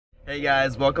Hey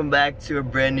guys, welcome back to a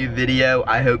brand new video.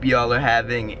 I hope you all are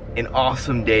having an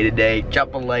awesome day today.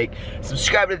 Drop a like,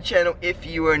 subscribe to the channel if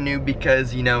you are new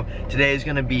because, you know, today is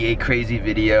gonna be a crazy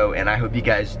video and I hope you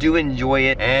guys do enjoy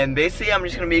it. And basically, I'm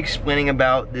just gonna be explaining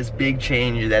about this big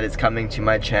change that is coming to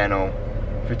my channel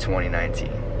for 2019.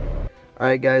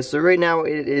 Alright guys, so right now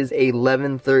it is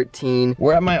 11:13.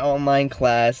 We're at my online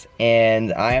class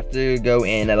and I have to go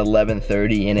in at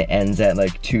 11:30 and it ends at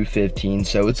like 2:15.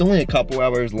 So it's only a couple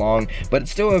hours long, but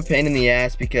it's still a pain in the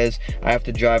ass because I have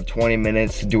to drive 20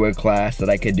 minutes to do a class that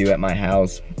I could do at my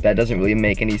house. That doesn't really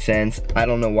make any sense. I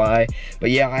don't know why,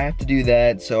 but yeah, I have to do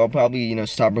that. So I'll probably, you know,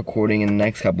 stop recording in the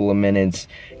next couple of minutes,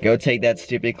 go take that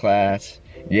stupid class,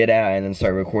 get out, and then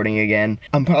start recording again.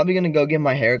 I'm probably gonna go get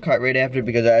my hair cut right after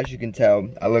because as you can tell,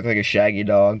 I look like a shaggy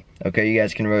dog. Okay, you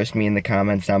guys can roast me in the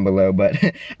comments down below, but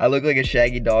I look like a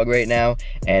shaggy dog right now,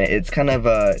 and it's kind of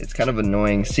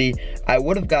annoying. See, I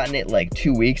would have gotten it like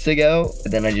 2 weeks ago,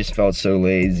 but then I just felt so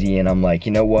lazy, and I'm like,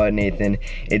 you know what, Nathan?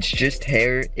 It's just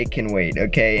hair, it can wait,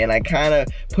 okay? And I kind of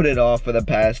put it off for the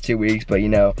past 2 weeks, but you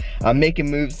know, I'm making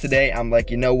moves today. I'm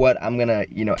like, you know what? I'm gonna,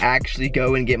 you know, actually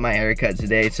go and get my hair cut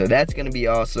today, so that's gonna be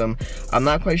awesome. I'm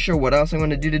not quite sure what else I'm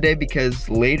gonna do today because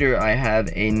later I have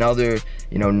another,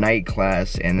 you know, night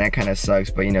class, and that kind of sucks,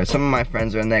 but you know, some of my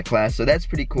friends are in that class, so that's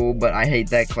pretty cool, but I hate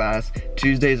that class.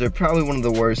 Tuesdays are probably one of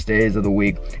the worst days of the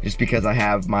week just because I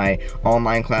have my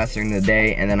online class during the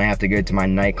day and then I have to go to my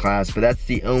night class, but that's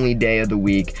the only day of the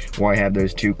week where I have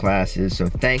those two classes, so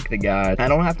thank the God. I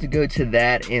don't have to go to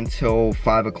that until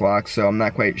 5 o'clock, so I'm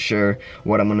not quite sure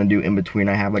what I'm gonna do in between.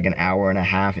 I have like an hour and a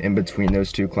half in between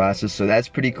those two classes, so that's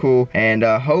pretty cool. And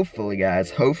hopefully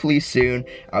guys, hopefully soon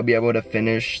I'll be able to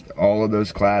finish all of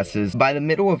those classes by the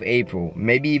middle of April,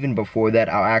 maybe even before that.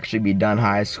 I'll actually be done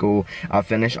high school, I'll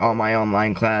finish all my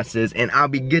online classes, and I'll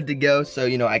be good to go. So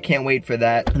you know, I can't wait for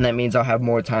that, and that means I'll have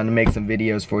more time to make some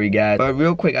videos for you guys. But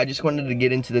real quick, I just wanted to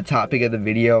get into the topic of the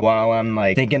video while I'm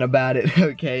like thinking about it,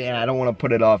 okay? And I don't want to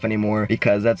put it off anymore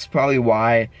because that's probably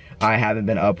why I haven't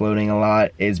been uploading a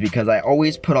lot, is because I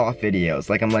always put off videos.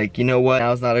 Like, I'm like, you know what,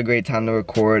 now's not a great time to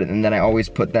record, and then I always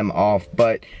put them off.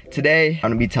 But today, I'm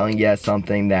gonna be telling you guys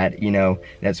something that, you know,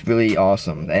 that's really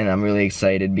awesome, and I'm really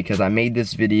excited because I made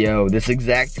this video, this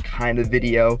exact kind of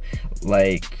video,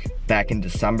 like back in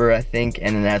December, I think,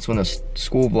 and then that's when the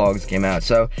school vlogs came out.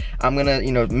 So I'm gonna,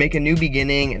 you know, make a new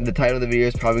beginning. The title of the video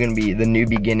is probably gonna be The New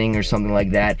Beginning or something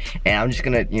like that, and I'm just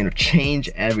gonna, you know, change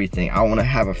everything. I wanna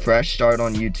have a fresh start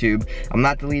on YouTube. I'm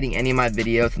not deleting any of my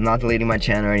videos, I'm not deleting my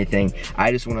channel or anything.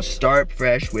 I just wanna start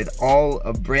fresh with all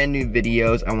of brand new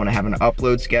videos. I wanna have an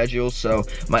upload schedule. So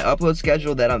my upload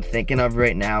schedule that I'm thinking of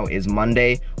right now is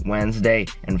Monday, Wednesday,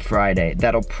 and Friday.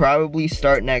 That'll probably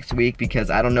start next week because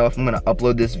I don't know if I'm gonna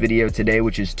upload this video today,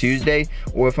 which is Tuesday,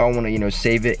 or if I want to, you know,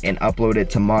 save it and upload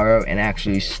it tomorrow and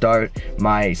actually start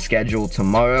my schedule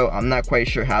tomorrow. I'm not quite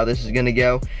sure how this is gonna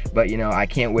go, but you know, I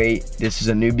can't wait. This is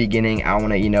a new beginning. I want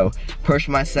to, you know, push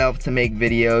myself to make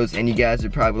videos, and you guys are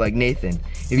probably like, Nathan,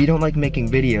 if you don't like making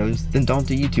videos, then don't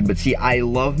do YouTube. But see, I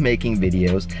love making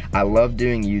videos. I love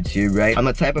doing YouTube, right? I'm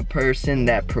the type of person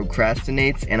that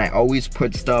procrastinates, and I always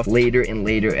put stuff later and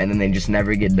later, and then they just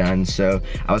never get done. So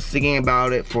I was thinking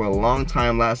about it for a long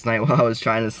time last night while I was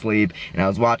trying to sleep, and I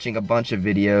was watching a bunch of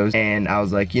videos, and I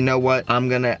was like, you know what, I'm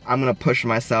gonna push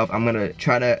myself. I'm gonna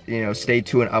try to, you know, stay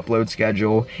to an upload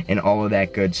schedule and all of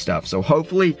that good stuff. So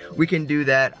hopefully we can do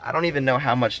that. I don't even know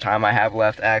how much time I have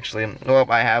left, actually. Well,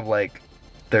 I have like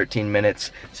 13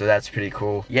 minutes, so that's pretty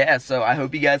cool. Yeah, so I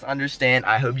hope you guys understand.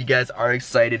 I hope you guys are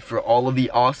excited for all of the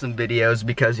awesome videos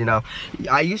because, you know,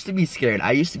 I used to be scared.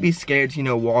 I used to be scared to, you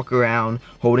know, walk around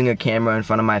holding a camera in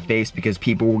front of my face because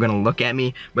people were gonna look at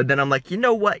me. But then I'm like, you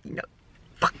know what, you know,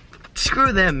 fuck,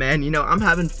 screw them, man. You know, I'm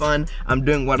having fun. I'm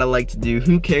doing what I like to do.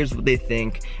 Who cares what they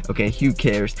think? Okay, who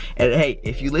cares? And hey,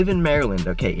 if you live in Maryland,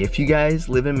 okay, if you guys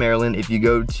live in Maryland, if you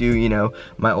go to, you know,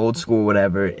 my old school,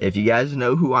 whatever, if you guys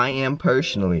know who I am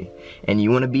personally and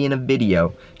you want to be in a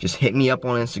video, just hit me up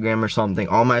on Instagram or something.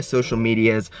 All my social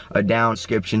medias are down in the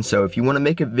description. So if you want to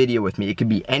make a video with me, it could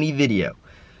be any video.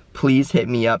 Please hit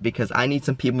me up because I need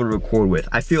some people to record with.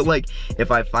 I feel like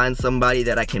if I find somebody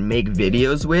that I can make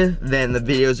videos with, then the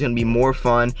video is gonna be more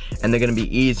fun and they're gonna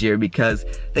be easier. Because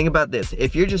think about this,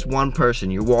 if you're just one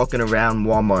person, you're walking around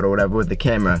Walmart or whatever with the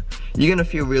camera, you're gonna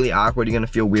feel really awkward, you're gonna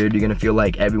feel weird, you're gonna feel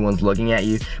like everyone's looking at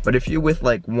you. But if you're with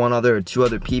like one other or two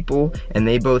other people and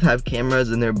they both have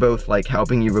cameras and they're both like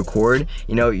helping you record,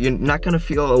 you know, you're not gonna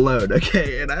feel alone,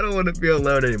 okay? And I don't wanna feel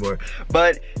alone anymore.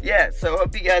 But yeah, so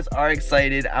hope you guys are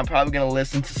excited. I'm probably gonna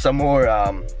listen to some more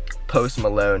Post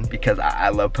Malone because I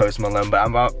love Post Malone, but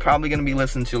I'm probably gonna be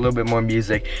listening to a little bit more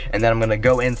music, and then I'm gonna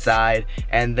go inside,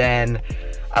 and then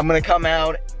I'm gonna come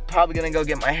out, probably gonna go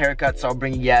get my haircut, so I'll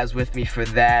bring you guys with me for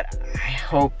that. I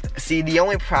hope, see, the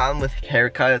only problem with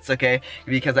haircuts, okay,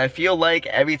 because I feel like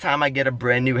every time I get a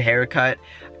brand new haircut,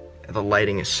 the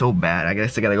lighting is so bad. I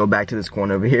guess I gotta go back to this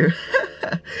corner over here.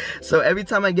 So every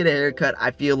time I get a haircut,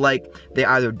 I feel like they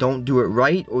either don't do it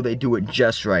right or they do it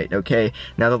just right, okay?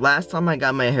 Now the last time I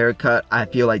got my haircut, I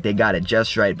feel like they got it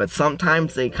just right, but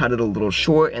sometimes they cut it a little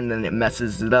short and then it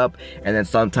messes it up, and then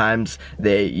sometimes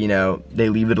they, you know, they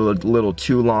leave it a little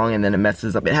too long and then it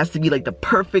messes up. It has to be like the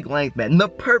perfect length, man, the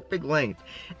perfect length.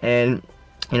 And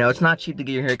you know, it's not cheap to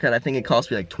get your hair cut. I think it cost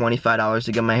me like $25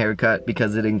 to get my hair cut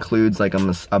because it includes like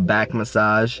a back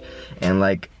massage and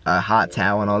like a hot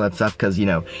towel and all that stuff, because, you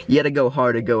know, you had to go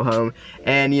hard to go home.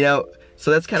 And, you know, so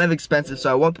that's kind of expensive,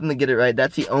 so I want them to get it right.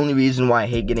 That's the only reason why I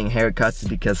hate getting haircuts, is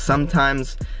because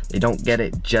sometimes they don't get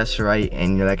it just right,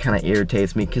 and, you know, that kind of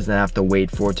irritates me because then I have to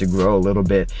wait for it to grow a little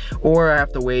bit, or I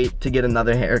have to wait to get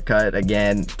another haircut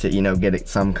again to, you know, get it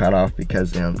some cut off,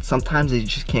 because, you know, sometimes they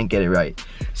just can't get it right.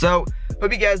 So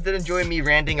hope you guys did enjoy me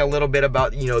ranting a little bit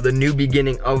about, you know, the new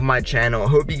beginning of my channel.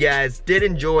 Hope you guys did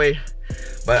enjoy.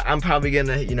 But I'm probably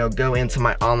gonna, you know, go into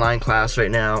my online class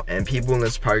right now, and people in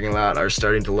this parking lot are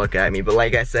starting to look at me. But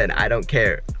like I said, I don't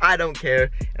care. I don't care.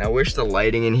 And I wish the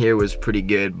lighting in here was pretty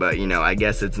good, but, you know, I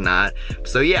guess it's not.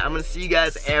 So yeah, I'm gonna see you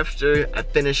guys after I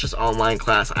finish this online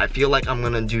class. I feel like I'm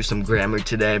gonna do some grammar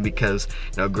today because,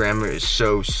 you know, grammar is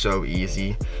so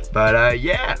easy. But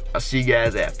yeah, I'll see you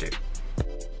guys after.